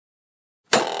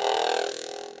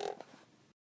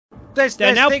There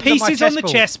are now pieces on the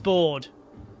chessboard.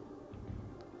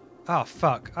 Oh,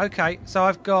 fuck. Okay, so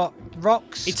I've got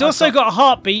rocks. It's also got a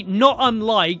heartbeat, not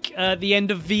unlike the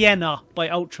end of Vienna by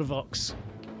Ultravox.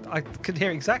 I can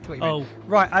hear exactly what you mean.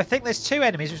 Right, I think there's 2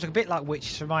 enemies, which look a bit like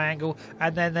witches from my angle,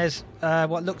 and then there's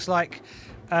what looks like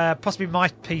possibly my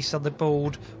piece on the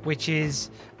board, which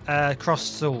is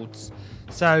crossed swords.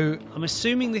 So I'm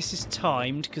assuming this is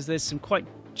timed because there's some quite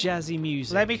jazzy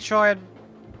music. Let me try and...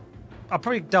 I'll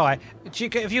probably die. Have you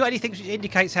got anything which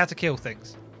indicates how to kill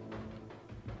things?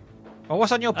 Or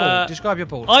what's on your board? Describe your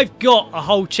board. I've got a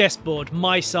whole chessboard,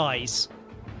 my size.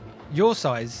 Your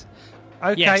size?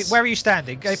 Okay, yes. Where are you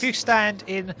standing? If you stand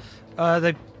in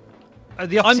the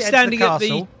opposite I'm standing end of the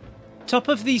castle. at the top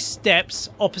of these steps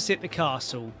opposite the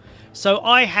castle. So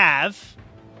I have...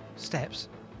 Steps?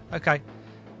 Okay.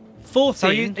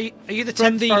 14 so are you the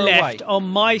from 10th the row left away? on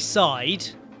my side.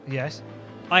 Yes.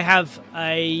 I have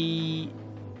a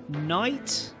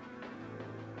knight.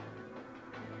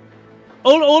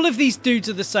 All of these dudes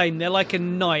are the same. They're like a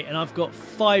knight, and I've got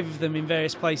 5 of them in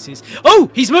various places.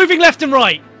 Oh, he's moving left and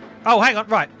right. Oh, hang on.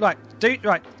 Right.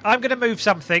 I'm going to move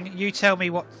something. You tell me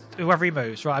whoever he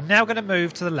moves. Right. I'm now going to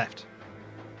move to the left.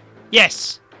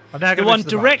 Yes. I'm now the going one to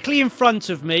the directly right. in front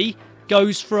of me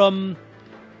goes from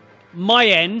my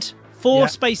end 4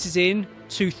 spaces in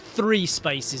to 3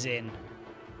 spaces in.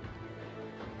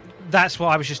 That's what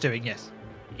I was just doing. Yes.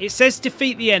 It says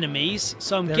defeat the enemies,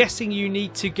 so I'm guessing you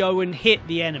need to go and hit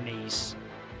the enemies.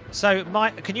 So,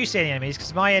 can you see any enemies?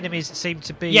 Because my enemies seem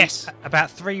to be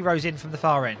about 3 rows in from the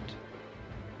far end.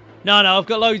 No, I've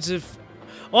got loads of...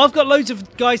 Well, I've got loads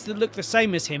of guys that look the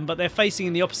same as him, but they're facing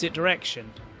in the opposite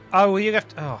direction. Oh, well, you have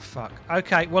to... Oh, fuck.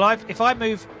 Okay, well, if I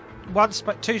move one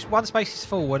spaces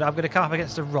forward, I'm going to come up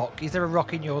against a rock. Is there a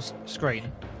rock in your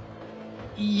screen?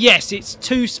 Yes, it's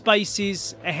 2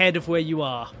 spaces ahead of where you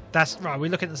are. That's right, we're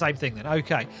looking at the same thing then.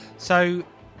 Okay, so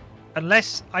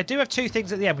unless... I do have 2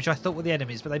 things at the end, which I thought were the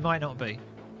enemies, but they might not be.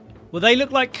 Well, they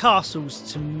look like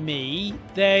castles to me.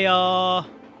 They are...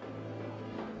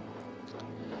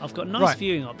 I've got a nice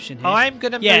viewing option here. I'm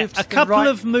going to move to a couple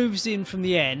of moves in from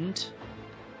the end.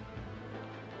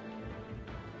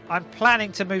 I'm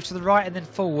planning to move to the right and then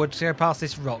forward to go past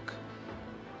this rock.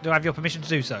 Do I have your permission to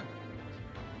do so?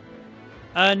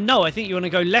 No, I think you want to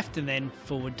go left and then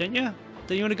forward, don't you?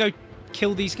 Don't you want to go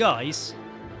kill these guys?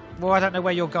 Well, I don't know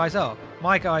where your guys are.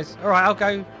 My guys... Alright, I'll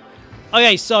go...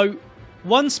 Okay, so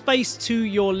 1 space to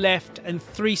your left and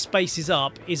 3 spaces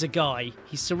up is a guy.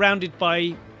 He's surrounded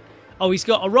by... Oh, he's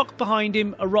got a rock behind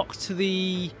him, a rock to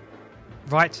the...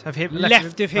 Right of him?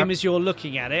 Left of him as you're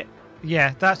looking at it.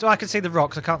 Yeah, that's... I can see the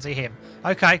rocks, I can't see him.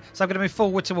 Okay, so I'm going to move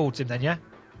forward towards him then, yeah?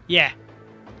 Yeah.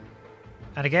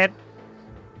 And again?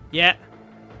 Yeah.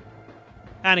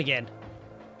 And again.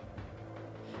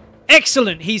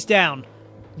 Excellent, he's down.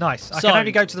 Nice. I can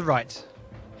only go to the right.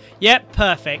 Yep,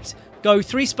 perfect. Go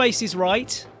 3 spaces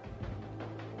right.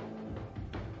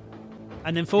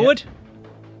 And then forward. Yep.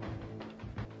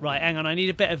 Right, hang on, I need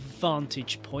a better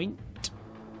vantage point.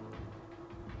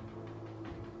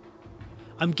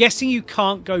 I'm guessing you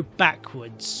can't go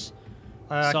backwards.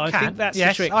 So I think that's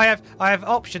the trick. I have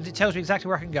options. It tells me exactly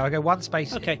where I can go. I go 1 space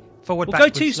forward, we'll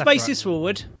backwards, go 2 spaces right.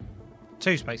 forward.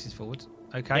 2 spaces forward.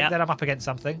 Okay, then I'm up against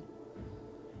something.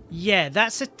 Yeah,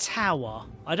 that's a tower.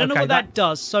 I don't know what that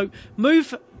does. So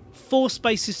move 4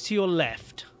 spaces to your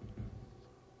left.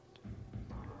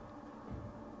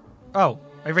 Oh,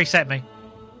 it reset me.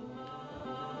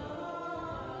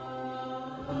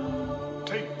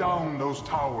 Take down those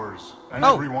towers and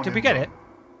everyone. Did we get it?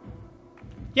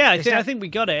 Yeah, I think we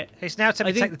got it. It's now time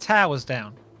to take the towers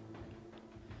down.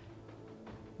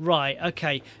 Right,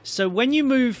 okay. So when you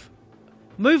move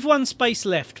 1 space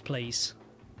left, please.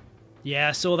 Yeah,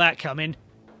 I saw that coming.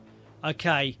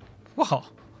 Okay. What?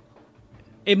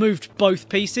 It moved both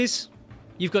pieces.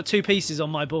 You've got 2 pieces on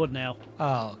my board now.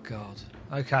 Oh, God.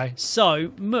 Okay.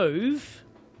 So, move...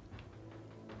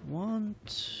 1,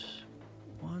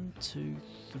 2,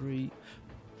 3...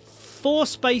 4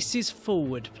 spaces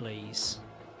forward, please.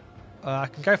 I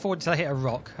can go forward until I hit a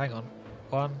rock. Hang on.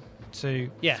 1, 2,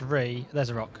 3. There's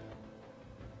a rock.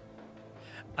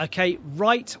 Okay,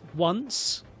 right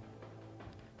once.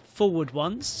 Forward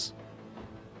once.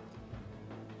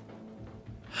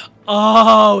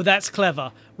 Oh, that's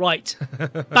clever. Right.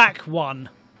 Back 1.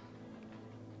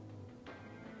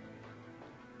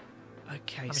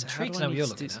 Okay, I'm so intrigued to know what you're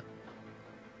looking at.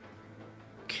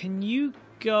 Can you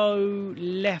go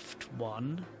left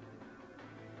 1?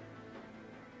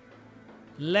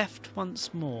 Left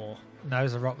once more. No,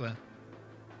 there's a rock there.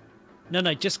 No,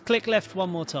 just click left 1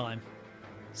 more time.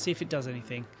 See if it does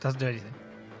anything. Doesn't do anything.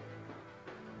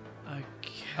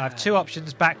 Okay. I have 2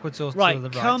 options, backwards or to the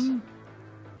right. Come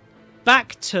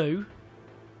back 2.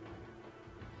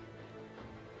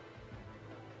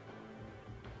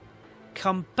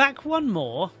 Come back 1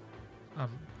 more. I'm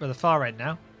at the far end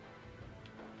now.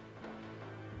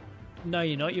 No,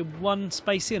 you're not. You're 1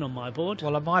 space in on my board.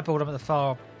 Well, on my board, I'm at the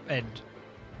far end.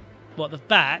 What, the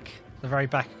back? The very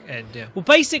back end, yeah. Well,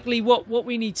 basically, what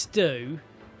we need to do,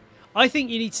 I think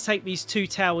you need to take these 2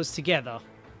 towers together.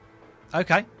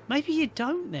 Okay. Maybe you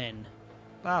don't then.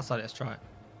 Let's try it.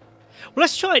 Well,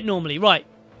 let's try it normally. Right.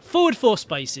 Forward 4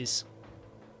 spaces.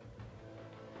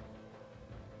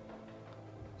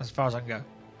 As far as I can go.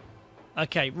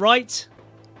 Okay, right.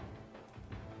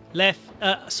 Left.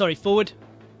 Forward.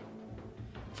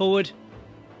 Forward.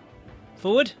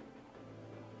 Forward.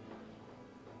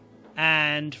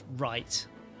 And right.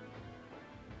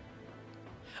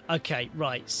 Okay,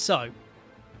 right. So,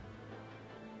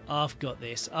 I've got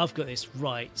this.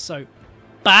 Right. So,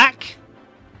 back.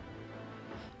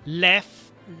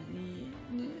 Left.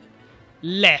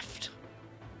 Left.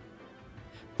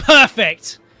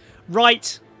 Perfect.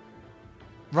 Right.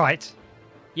 Right.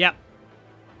 Yep.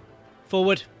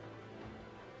 Forward.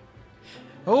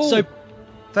 Oh. So,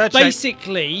 third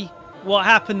basically, what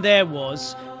happened there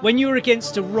was when you were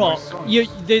against a rock,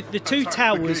 the 2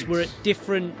 towers were at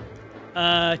different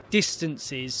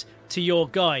distances to your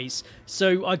guys.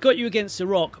 So I got you against a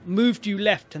rock, moved you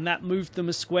left, and that moved them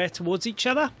a square towards each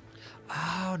other.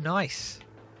 Oh, nice.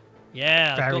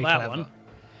 Yeah, I got that clever. one.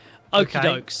 Okie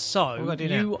doke. So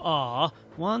you are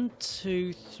 1,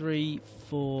 2, 3,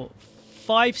 4,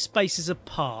 5 spaces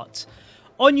apart.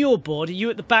 On your board, are you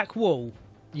at the back wall?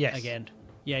 Yes. Again.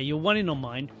 Yeah, you're 1 in on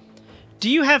mine. Do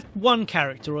you have 1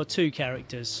 character or 2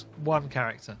 characters? 1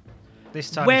 character.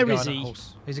 This time Where he's is a guy he? on a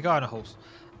horse. He's a guy on a horse.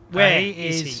 Where he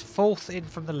is he? 4th in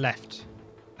from the left,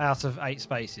 out of 8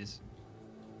 spaces.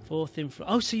 4th in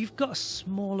front. Oh, so you've got a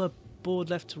smaller board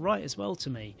left to right as well to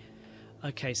me.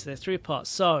 Okay, so they're 3 apart.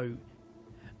 So,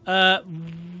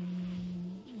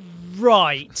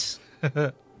 right.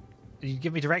 Are you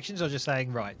give me directions or just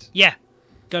saying right? Yeah,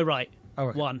 go right. Oh,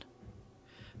 okay. 1.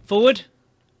 Forward.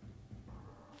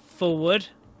 Forward.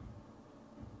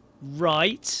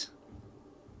 Right.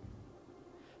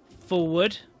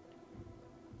 Forward.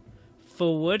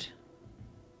 Forward.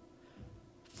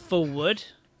 Forward.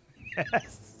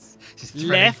 Yes.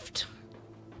 Left.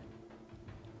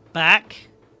 Back.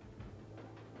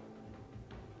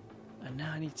 And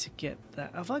now I need to get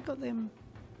that. Have I got them?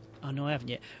 Oh, no, I haven't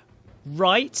yet.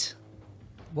 Right.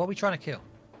 What are we trying to kill?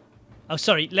 Oh,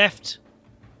 sorry. Left.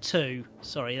 2.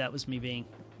 Sorry, that was me being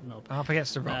knob. I'm up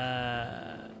against the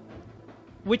rock.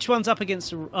 Which one's up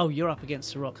against the... Oh, you're up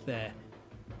against the rock there.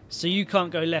 So you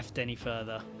can't go left any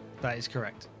further. That is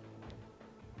correct.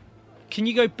 Can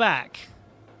you go back?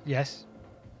 Yes.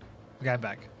 We're going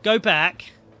back. Go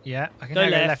back. Yeah. I can go now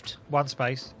left. go left 1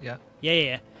 space. Yeah.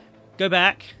 Yeah. Go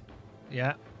back.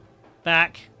 Yeah.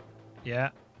 Back. Yeah.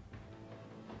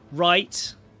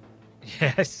 Right.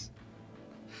 Yes.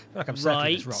 I feel like I'm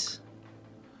circling this rock.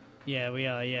 Yeah, we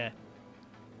are, yeah.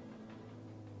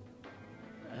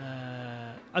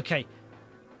 Okay.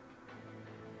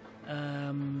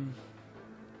 I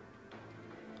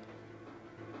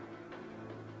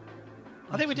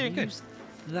think we're doing good.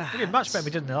 We're doing much better than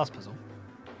we did in the last puzzle.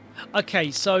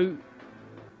 Okay, so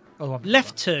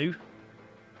left 2.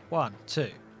 1, 2.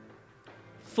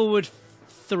 Forward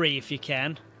 3 if you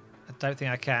can. I don't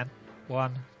think I can.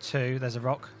 1, 2. There's a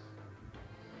rock.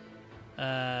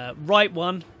 Right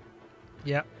 1.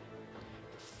 Yeah.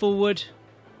 Forward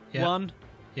Yeah. 1.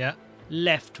 Yeah.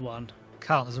 Left 1.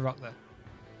 Can't. There's a rock there.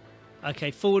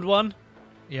 Okay, forward 1.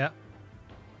 Yeah.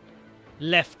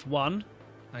 Left 1.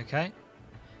 Okay.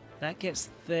 That gets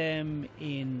them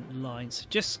in line. So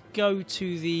just go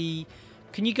to the...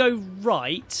 Can you go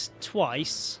right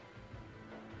twice?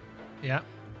 Yeah.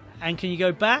 And can you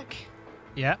go back?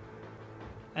 Yeah.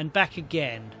 And back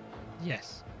again?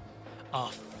 Yes.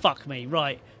 Oh, fuck me.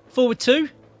 Right. Forward 2.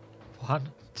 1,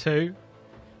 2.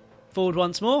 Forward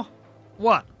once more.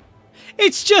 1.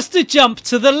 It's just a jump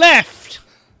to the left.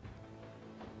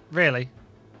 Really?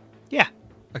 Yeah.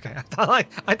 Okay.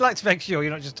 I'd like to make sure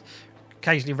you're not just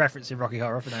occasionally referencing Rocky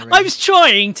Horror for no reason. I was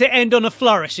trying to end on a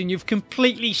flourish and you've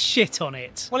completely shit on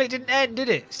it. Well, it didn't end, did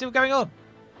it? It's still going on.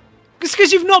 It's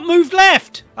because you've not moved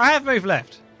left. I have moved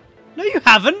left. No, you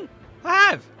haven't. I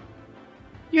have.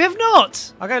 You have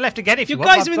not. I'll go left again if you want.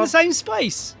 You guys are in the same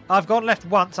space. I've gone left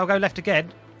once. I'll go left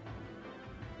again.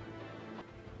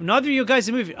 Neither of your guys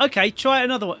are moving. Okay, try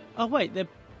another one. Oh, wait. They're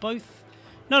both...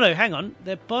 No, hang on.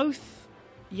 They're both...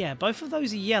 Yeah, both of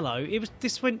those are yellow.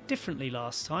 This went differently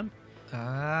last time.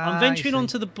 I'm venturing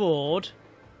onto the board.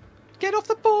 Get off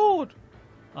the board!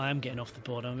 I am getting off the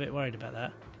board. I'm a bit worried about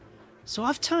that. So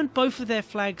I've turned both of their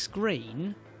flags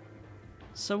green.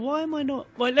 So why am I not...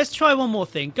 Wait, let's try one more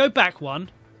thing. Go back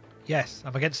one. Yes,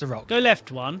 I'm against the rock. Go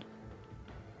left one.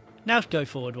 Now go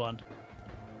forward one.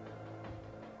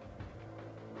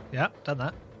 Yeah, done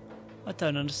that. I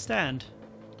don't understand.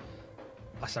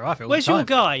 That's how I feel. Where's your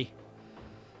guy?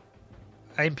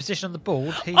 In position on the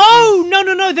board. Oh,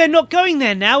 no, they're not going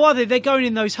there now, are they? They're going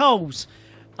in those holes.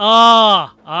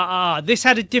 This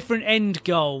had a different end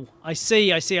goal. I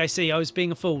see. I was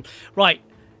being a fool. Right.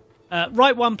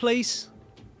 Right one, please.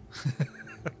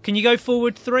 Can you go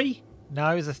forward 3?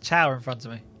 No, there's a tower in front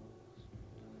of me.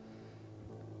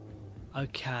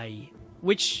 Okay.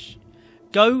 Which...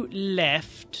 Go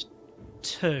left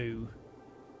 2.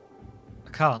 I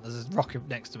can't. There's a rocket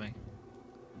next to me.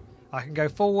 I can go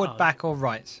forward, back, or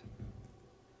right.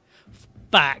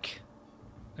 Back.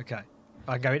 Okay.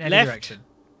 I can go in any left. direction.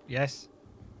 Yes.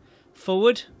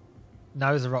 Forward. No,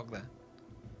 there's a rock there.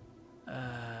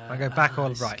 I go back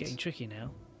or It's right. getting tricky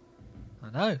now. I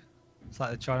know. It's like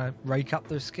they're trying to rake up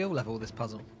the skill level of this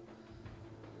puzzle.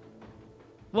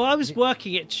 Well, I was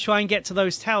working it to try and get to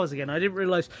those towers again. I didn't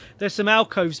realise there's some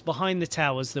alcoves behind the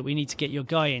towers that we need to get your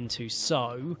guy into.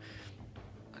 So,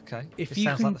 okay, if it you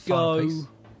sounds can like the go, fireplace.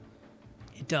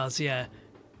 It does, yeah.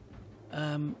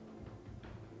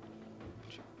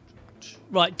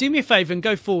 Right, do me a favour and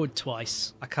go forward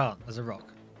twice. I can't. There's a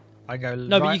rock. I go.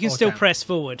 No, right but you can or still down. press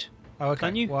forward. Oh, okay.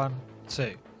 Can you? 1,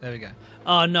 2. There we go.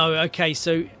 Oh no. Okay,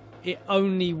 so it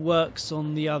only works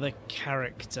on the other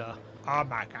character. Oh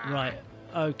my god. Right.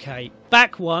 Okay.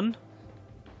 Back 1.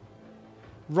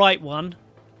 Right 1.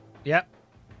 Yep.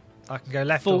 I can go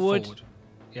left Forward. or forward.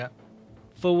 Yep.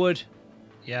 Forward.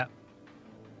 Yep.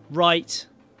 Right.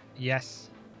 Yes.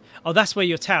 Oh, that's where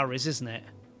your tower is, isn't it?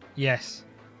 Yes.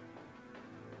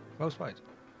 Well played.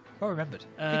 Well remembered.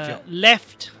 Good job.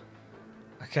 Left.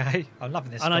 Okay. I'm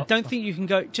loving this. And I spot. don't think you can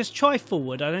go... Just try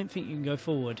forward. I don't think you can go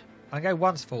forward. I go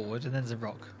once forward and then there's a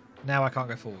rock. Now I can't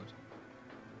go forward.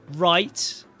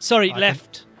 Right. Sorry, I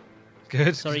left.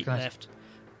 Good. Sorry, Can I- left.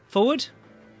 Forward.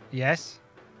 Yes.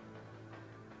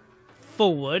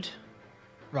 Forward.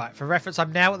 Right. For reference,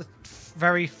 I'm now at the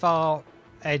very far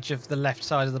edge of the left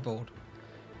side of the board.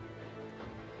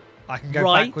 I can go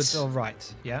Right. backwards or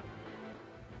right. Yeah.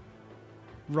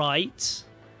 Right.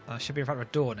 I should be in front of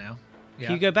a door now. Yeah.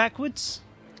 Can you go backwards?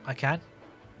 I can.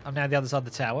 I'm now the other side of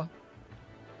the tower.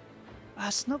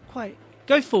 That's not quite...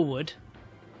 Go forward.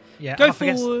 Yeah. Go up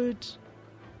against- forward.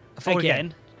 forward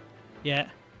Again. Yeah.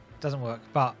 Doesn't work,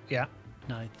 but yeah.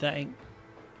 No, that ain't...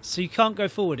 So you can't go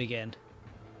forward again?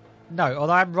 No,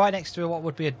 although I'm right next to what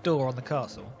would be a door on the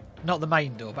castle. Not the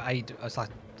main door, but a door. It's like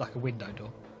a window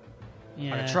door.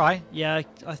 Yeah. I can try. Yeah,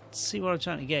 I see what I'm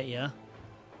trying to get you.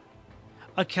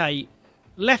 Okay.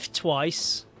 Left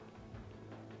twice.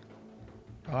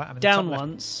 Right, I'm in the Down top left.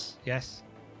 once. Yes.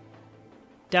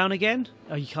 Down again?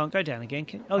 Oh, you can't go down again.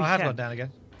 Can... Oh, you I have can. gone down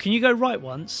again. Can you go right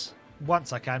once?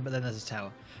 Once I can, but then there's a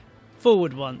tower.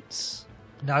 Forward once?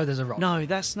 No, there's a rock. No,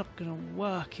 that's not going to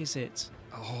work, is it?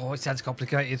 Oh, it sounds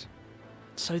complicated.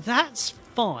 So that's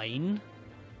fine.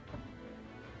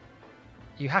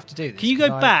 You have to do this. Can you go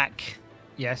 'cause back?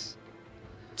 Yes.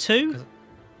 2?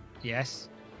 Yes.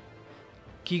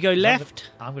 Can you go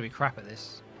left? I'm going to be crap at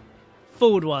this.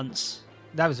 Forward once?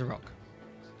 That was a rock.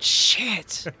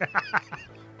 Shit!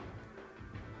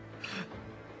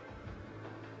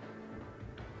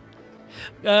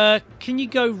 Can you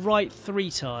go right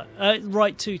 3 times?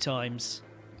 Right 2 times?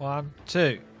 1,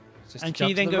 2. Just And to can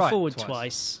you jump to then the go right forward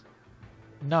twice?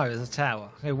 No, there's a tower.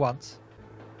 Go once.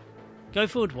 Go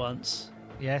forward once.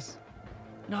 Yes.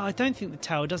 No, I don't think the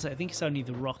tower does it. I think it's only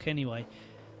the rock anyway.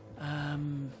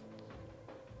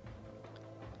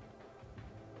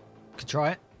 Could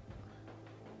try it.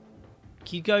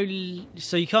 Can you go...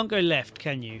 So you can't go left,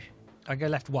 can you? I go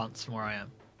left once from where I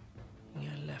am. You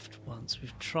go left once.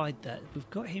 We've tried that. We've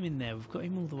got him in there. We've got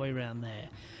him all the way around there.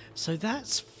 So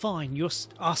that's fine.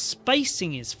 Our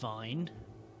spacing is fine.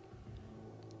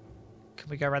 Can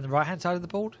we go around the right-hand side of the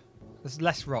board? There's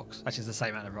less rocks. Actually, it's the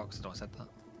same amount of rocks. I know I said that.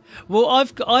 Well,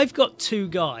 I've got 2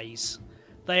 guys.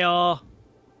 They are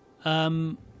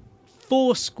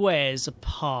 4 squares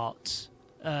apart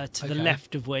to the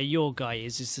left of where your guy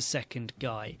is the second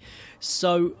guy.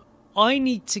 So I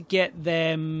need to get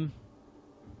them...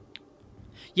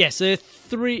 Yes, there are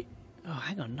 3... Oh,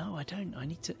 hang on. No, I don't. I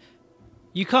need to...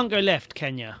 You can't go left,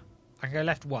 can you? I can go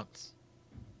left once.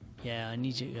 Yeah, I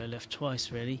need you to go left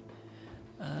twice, really.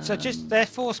 So just they're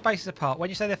 4 spaces apart. When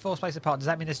you say they're 4 spaces apart, does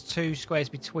that mean there's 2 squares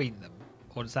between them,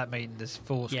 or does that mean there's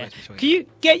 4 Yeah. squares between Can you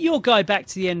get your guy back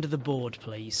to the end of the board,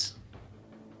 please?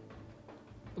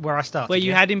 Where I started. Where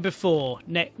you had him before.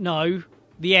 No,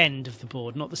 the end of the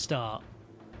board, not the start.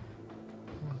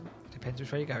 Depends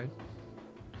which way you're going.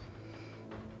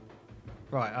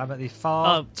 Right, I'm at the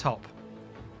far top.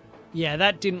 Yeah,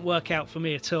 that didn't work out for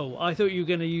me at all. I thought you were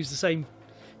going to use the same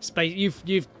space.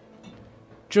 You've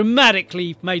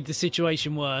dramatically made the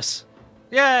situation worse.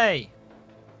 Yay!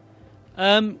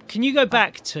 Can you go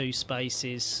back 2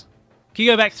 spaces? Can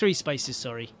you go back 3 spaces,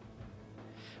 sorry.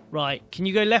 Right, can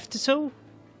you go left at all?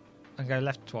 And go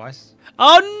left twice.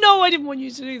 Oh no, I didn't want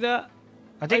you to do that.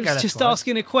 I didn't go left just twice.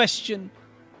 asking a question.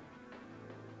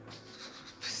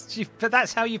 But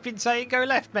that's how you've been saying go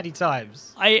left many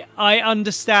times. I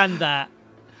understand that.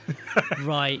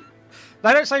 Right.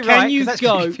 No, don't say Can right. you That's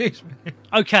go? confuse me.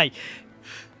 Okay.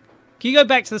 Can you go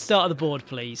back to the start of the board,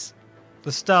 please?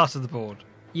 The start of the board.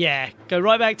 Yeah, go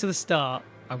right back to the start.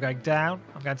 I'm going down.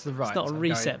 I'm going to the right. It's not a I'm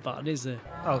reset going... button, is there?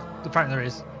 Oh, apparently there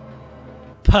is.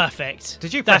 Perfect.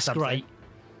 Did you press That's something? great.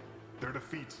 Their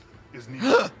defeat is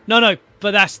needed. No,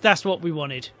 but that's what we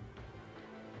wanted.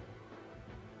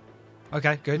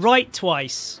 Okay, good. Right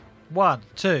twice. 1,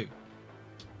 2.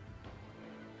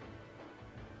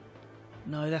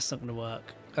 No, that's not going to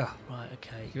work. Oh, Right,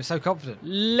 okay. you were so confident.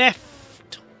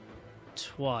 Left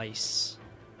twice.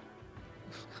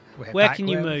 We're Where back. can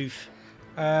you move?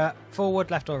 Forward,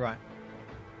 left, or right?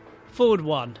 Forward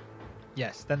 1.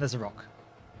 Yes. Then there's a rock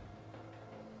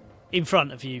In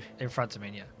front of you. in front of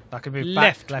me. Yeah, I can move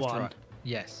Left back, left, one. or right.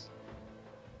 Yes.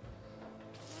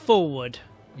 Forward.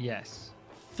 Yes.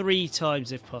 3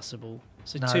 times if possible.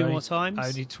 So No, 2 more times?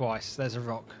 Only twice. There's a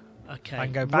rock. Okay. I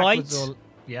can go backwards right. or...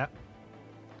 Yeah.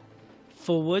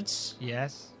 Forwards.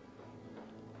 Yes.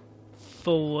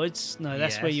 Forwards. No,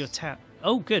 that's where Yes. you're tapped.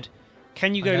 Oh, good.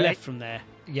 Can you go Okay. left from there?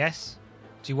 Yes.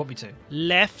 Do you want me to?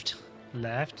 Left.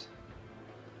 Left.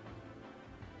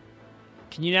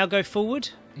 Can you now go forward?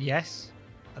 Yes.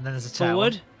 And then there's a tower.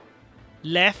 Forward.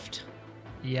 Left.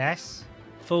 Yes.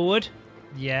 Forward.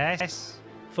 Yes.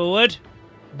 Forward.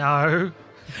 No.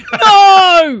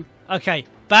 No! Okay.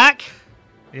 Back.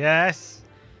 Yes.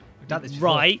 We've done this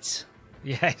before. Right.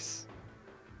 Yes.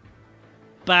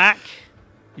 Back.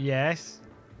 Yes.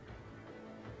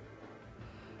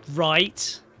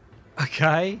 Right.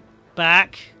 Okay.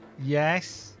 Back.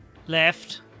 Yes.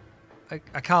 Left.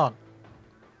 I can't.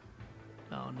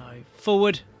 Oh, no.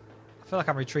 Forward. I feel like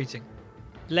I'm retreating.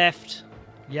 Left.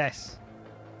 Yes.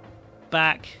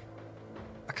 Back.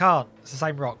 I can't. It's the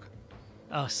same rock.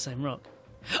 Oh, same rock.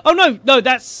 Oh, no,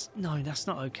 that's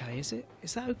not okay, is it?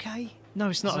 Is that okay? No,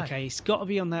 it's not No. okay. It's got to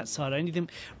be on that side. Anything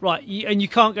right, and you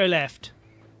can't go left.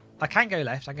 I can go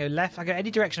left. I can go left. I go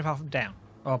any direction apart from down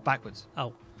or backwards.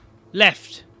 Oh,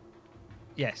 left.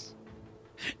 Yes.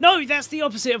 No, that's the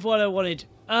opposite of what I wanted.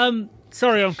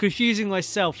 Sorry, I'm confusing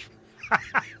myself.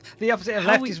 The opposite of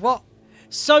left is what?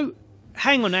 So,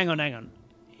 hang on.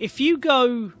 If you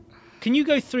go, can you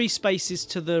go 3 spaces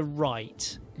to the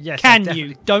right? Yes. Can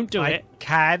you? Don't do I it.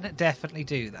 can definitely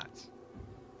do that.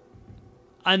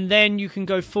 And then you can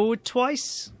go forward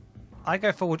twice? I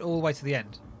go forward all the way to the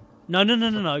end.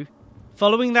 No.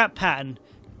 Following that pattern,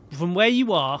 from where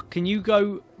you are, can you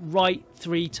go right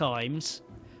 3 times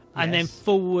and then Yes.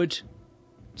 forward,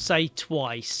 say,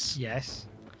 twice? Yes.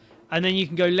 And then you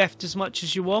can go left as much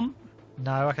as you want?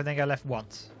 No, I can then go left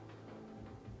once.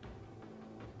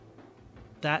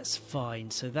 That's fine.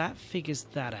 So that figures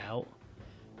that out.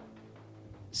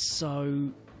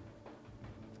 So,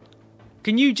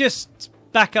 can you just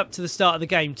back up to the start of the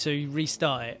game to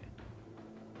restart it?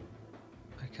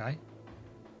 Okay.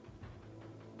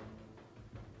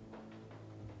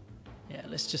 Yeah,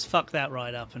 let's just fuck that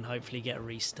right up and hopefully get a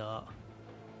restart.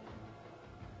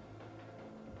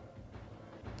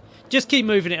 Just keep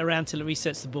moving it around till it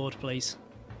resets the board, please.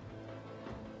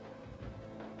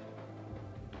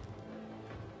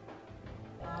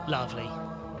 Lovely.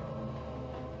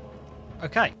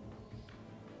 Okay.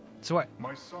 So what?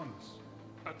 My sons,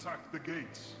 attack the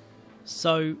gates.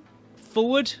 So,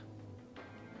 forward.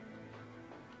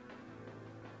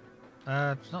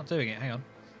 It's not doing it. Hang on.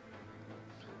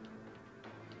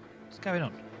 What's going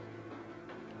on?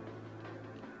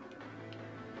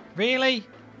 Really?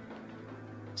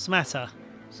 What's the matter?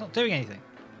 It's not doing anything.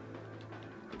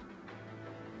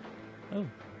 Oh.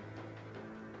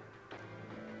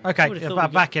 Okay, would've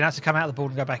thought back in. I have to come out of the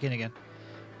board and go back in again.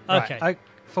 Okay. Right,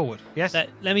 forward. Yes?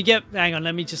 Let me get... Hang on,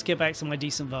 let me just get back to my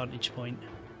decent vantage point.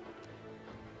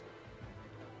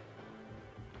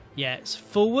 Yeah, it's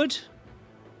forward.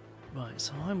 Right,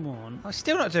 so I'm one. I'm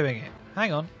still not doing it.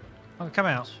 Hang on. I'll come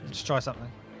out and just try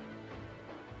something.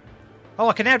 Oh,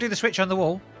 I can now do the switch on the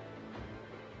wall.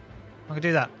 I can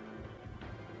do that.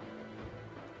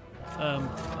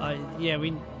 Yeah,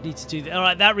 we need to do that. All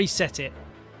right, that reset it.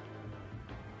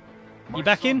 You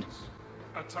back in?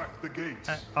 Attack the gates.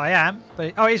 I am, but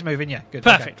it is moving. Yeah, good.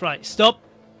 Perfect. Okay. Right, stop.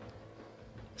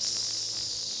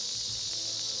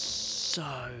 So,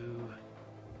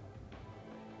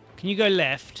 can you go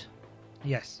left?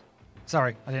 Yes.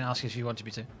 Sorry, I didn't ask you if you wanted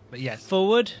me to, but yes.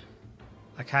 Forward?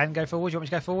 I can go forward. You want me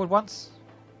to go forward once?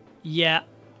 Yeah.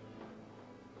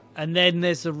 And then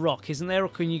there's the rock, isn't there? Or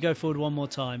can you go forward one more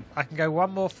time? I can go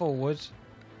one more forward.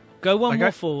 Go one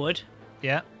more forward.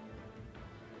 Yeah.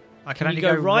 I can you only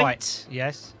go go right? right.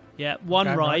 Yes. Yeah, one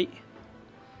Go right.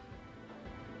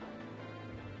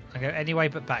 I go any way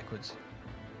but backwards.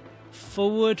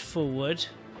 Forward, forward.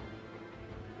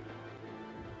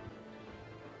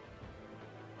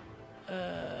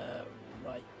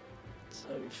 Right. So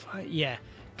if yeah.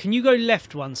 Can you go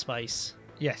left one space?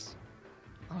 Yes.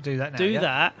 I'll do that now. Do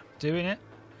that. Doing it.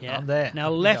 Yeah. I'm there. Now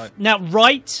left. Now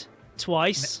right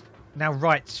twice. Now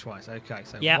right twice. Okay.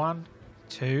 So yeah. 1,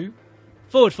 2.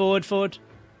 Forward, forward, forward.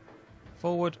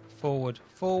 Forward, forward,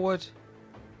 forward.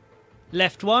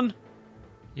 Left one.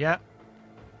 Yeah.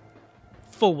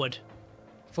 Forward.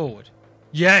 Forward.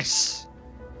 Yes.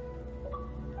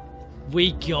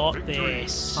 We got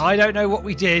this. I don't know what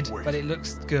we did, Wait. but it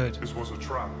looks good. This was a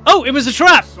trap. Oh, it was a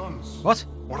trap. Sons, What?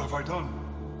 what have I done?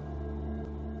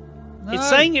 No. It's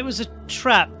saying it was a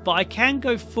trap, but I can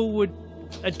go forward.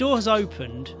 A door has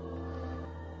opened.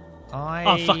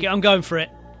 Oh, fuck it. I'm going for it.